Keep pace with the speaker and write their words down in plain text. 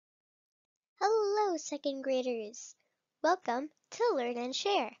Hello, second graders. Welcome to Learn and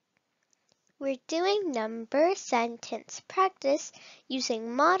Share. We're doing number sentence practice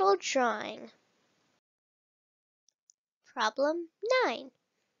using model drawing. Problem 9.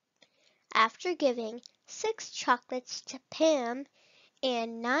 After giving 6 chocolates to Pam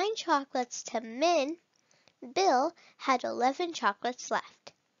and 9 chocolates to Min, Bill had 11 chocolates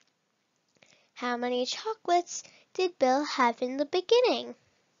left. How many chocolates did Bill have in the beginning?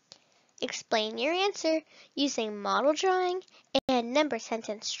 Explain your answer using model drawing and number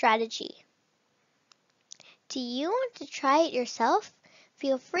sentence strategy. Do you want to try it yourself?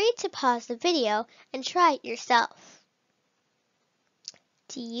 Feel free to pause the video and try it yourself.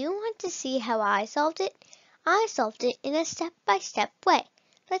 Do you want to see how I solved it? I solved it in a step-by-step way.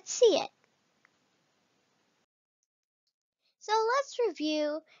 Let's see it. So let's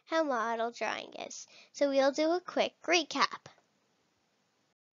review how model drawing is. So we'll do a quick recap.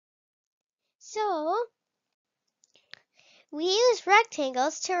 So we use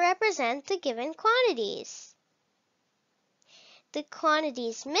rectangles to represent the given quantities, the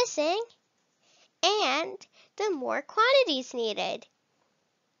quantities missing, and the more quantities needed.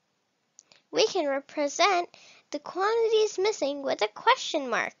 We can represent the quantities missing with a question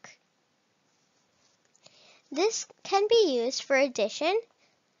mark. This can be used for addition,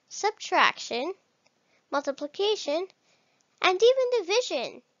 subtraction, multiplication, and even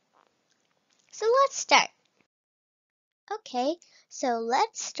division. So let's start. Okay, so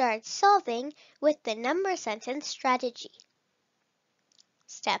let's start solving with the number sentence strategy.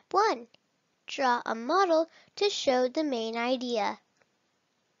 Step 1. Draw a model to show the main idea.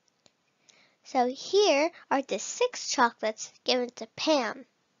 So here are the 6 chocolates given to Pam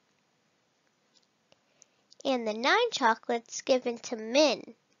and the 9 chocolates given to Min.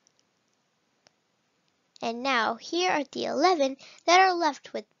 And now here are the 11 that are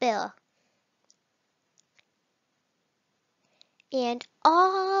left with Bill. And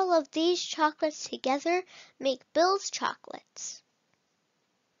all of these chocolates together make Bill's chocolates.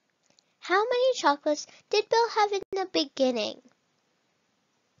 How many chocolates did Bill have in the beginning?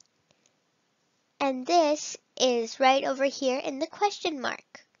 And this is right over here in the question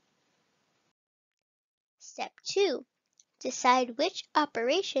mark. Step 2. Decide which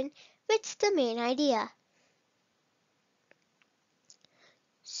operation fits the main idea.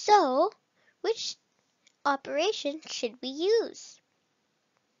 So, which operation should we use?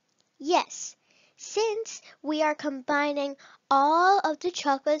 Yes, since we are combining all of the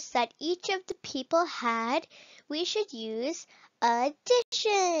chocolates that each of the people had, we should use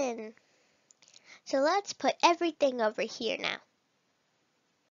addition. So let's put everything over here now.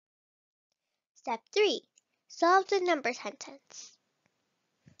 Step 3. Solve the number sentence.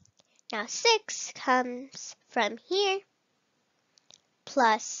 Now 6 comes from here,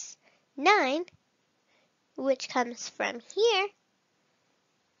 plus 9, which comes from here,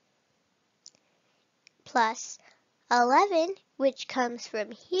 plus 11, which comes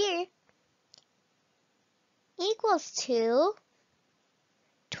from here, equals to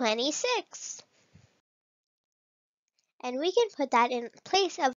 26. And we can put that in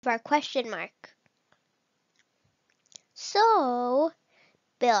place of our question mark. So,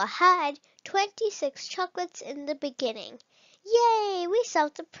 Bill had 26 chocolates in the beginning. Yay, we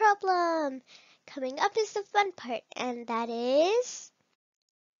solved the problem! Coming up is the fun part, and that is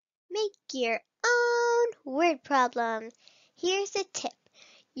make your own word problem. Here's a tip.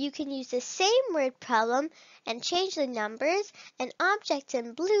 You can use the same word problem and change the numbers and objects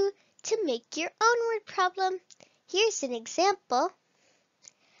in blue to make your own word problem. Here's an example.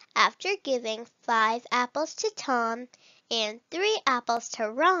 After giving 5 apples to Tom and 3 apples to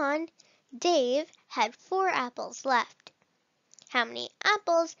Ron, Dave had 4 apples left. How many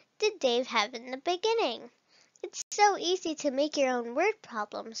apples did Dave have in the beginning? It's so easy to make your own word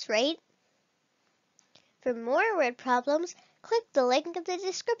problems, right? For more word problems, click the link in the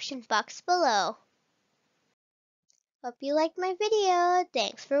description box below. Hope you liked my video.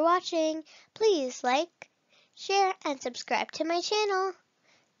 Thanks for watching. Please like, share, and subscribe to my channel.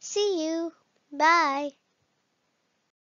 See you. Bye.